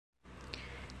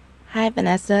Hi,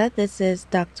 Vanessa. This is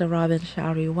Dr. Robin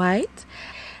Shari White.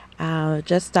 I'll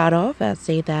just start off and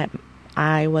say that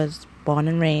I was born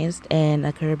and raised in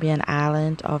a Caribbean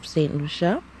island of St.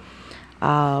 Lucia.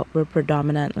 We're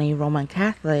predominantly Roman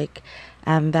Catholic,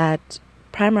 and that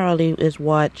primarily is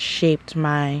what shaped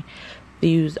my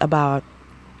views about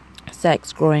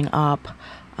sex growing up.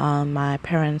 My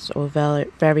parents were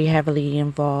very heavily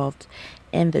involved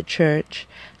in the church,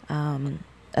 and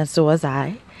so was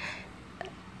I.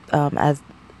 As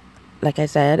like I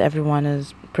said, everyone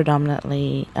is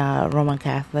predominantly Roman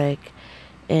Catholic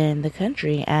in the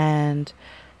country, and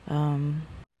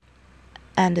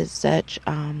as such,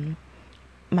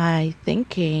 my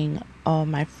thinking or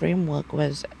my framework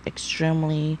was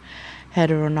extremely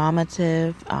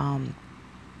heteronormative,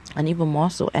 and even more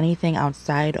so, anything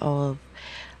outside of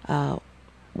uh,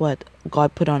 what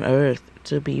God put on earth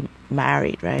to be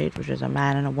married, right? Which is a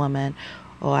man and a woman,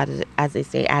 or as they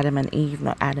say, Adam and Eve,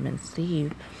 not Adam and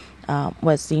Steve,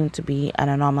 what seemed to be an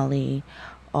anomaly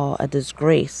or a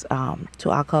disgrace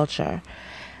to our culture.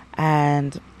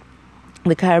 And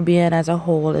the Caribbean as a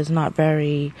whole is not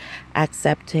very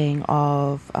accepting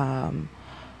of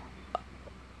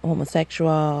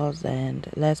homosexuals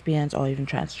and lesbians or even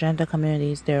transgender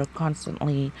communities. They're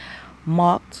constantly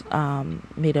mocked,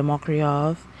 made a mockery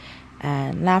of,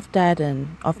 and laughed at,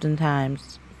 and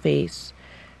oftentimes face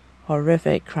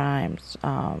horrific crimes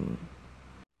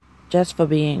just for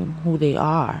being who they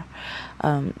are,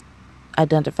 um,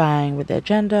 identifying with their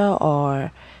gender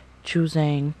or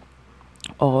choosing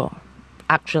or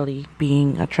actually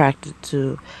being attracted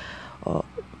to or,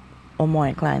 or more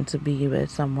inclined to be with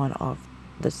someone of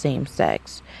the same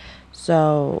sex.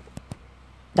 So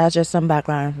that's just some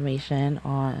background information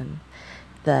on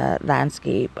the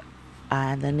landscape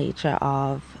and the nature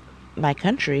of my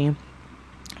country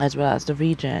as well as the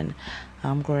region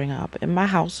growing up. In my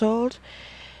household,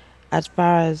 as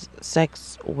far as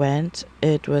sex went,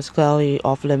 it was clearly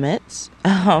off limits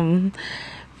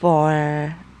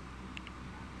for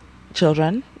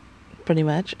children, pretty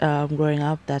much. Growing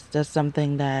up, that's just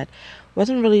something that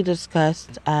wasn't really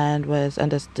discussed and was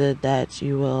understood that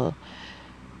you will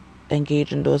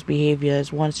engage in those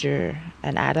behaviors once you're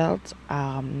an adult,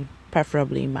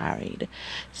 preferably married.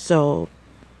 So,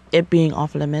 it being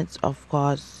off limits, of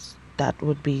course, that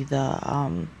would be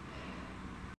the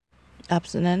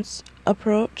abstinence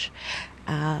approach.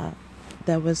 Uh,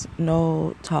 there was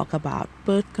no talk about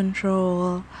birth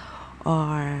control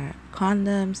or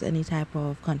condoms, any type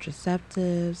of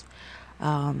contraceptives,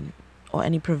 um, or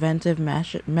any preventive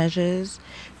measures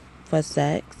for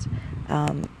sex.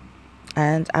 Um,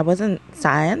 and I wasn't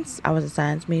science. I was a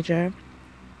science major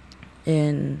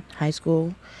in high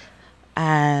school.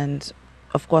 And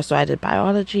of course, so I did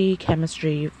biology,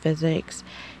 chemistry, physics.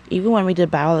 Even when we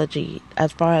did biology,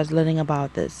 as far as learning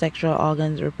about the sexual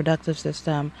organs, reproductive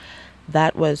system,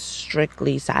 that was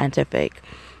strictly scientific.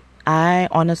 I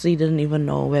honestly didn't even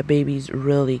know where babies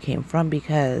really came from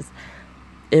because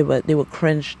they were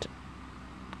cringed.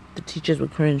 The teachers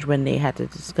would cringe when they had to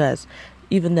discuss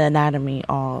even the anatomy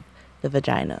of the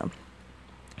vagina.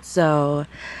 So,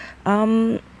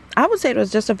 I would say it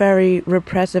was just a very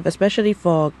repressive, especially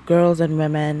for girls and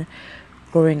women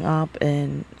growing up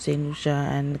in St. Lucia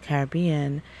and the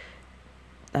Caribbean.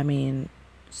 I mean,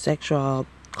 sexual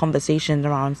conversations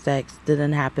around sex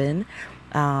didn't happen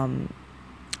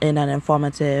in an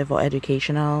informative or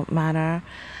educational manner.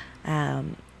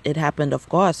 It happened, of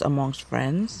course, amongst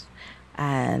friends,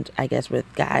 and I guess with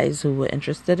guys who were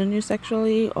interested in you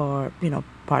sexually, or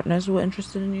partners who were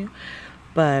interested in you.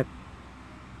 But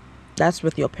that's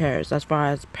with your peers. As far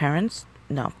as parents,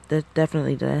 no, that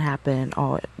definitely didn't happen,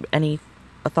 or any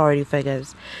authority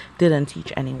figures didn't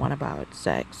teach anyone about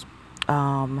sex,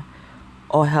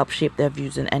 or help shape their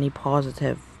views in any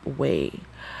positive way.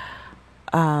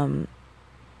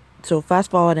 So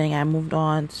fast forwarding, I moved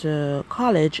on to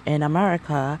college in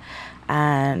America,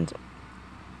 and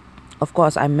of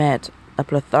course I met a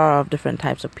plethora of different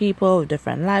types of people with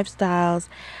different lifestyles,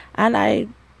 and I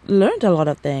learned a lot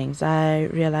of things. I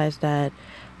realized that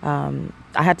I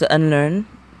had to unlearn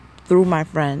through my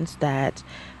friends that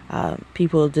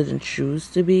people didn't choose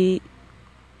to be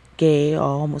gay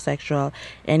or homosexual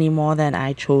any more than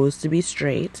I chose to be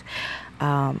straight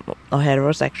or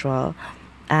heterosexual,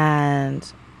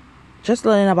 and just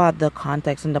learning about the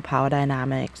context and the power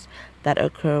dynamics that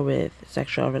occur with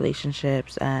sexual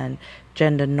relationships and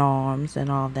gender norms and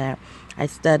all that. I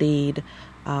studied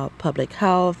public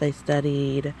health. I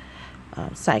studied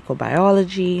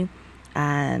psychobiology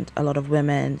and a lot of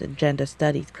women's and gender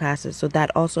studies classes. So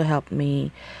that also helped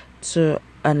me to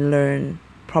unlearn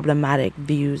problematic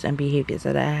views and behaviors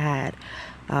that I had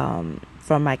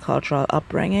from my cultural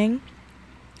upbringing,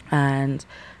 and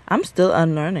I'm still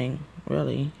unlearning,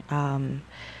 really.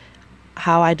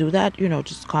 How I do that,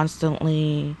 just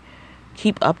constantly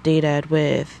keep updated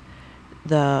with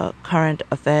the current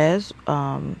affairs,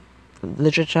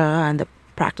 literature, and the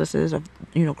practices of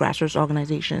grassroots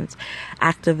organizations,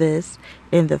 activists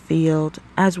in the field,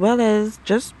 as well as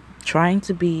just trying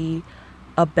to be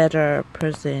a better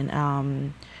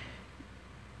person.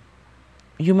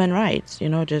 Human rights,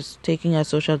 just taking a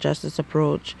social justice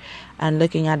approach and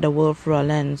looking at the world through a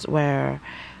lens where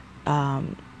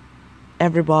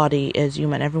everybody is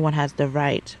human. Everyone has the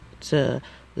right to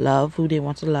love who they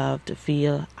want to love, to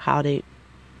feel how they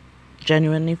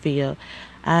genuinely feel,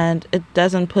 and it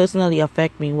doesn't personally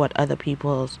affect me what other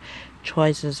people's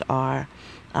choices are.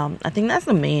 I think that's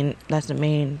the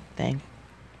main thing.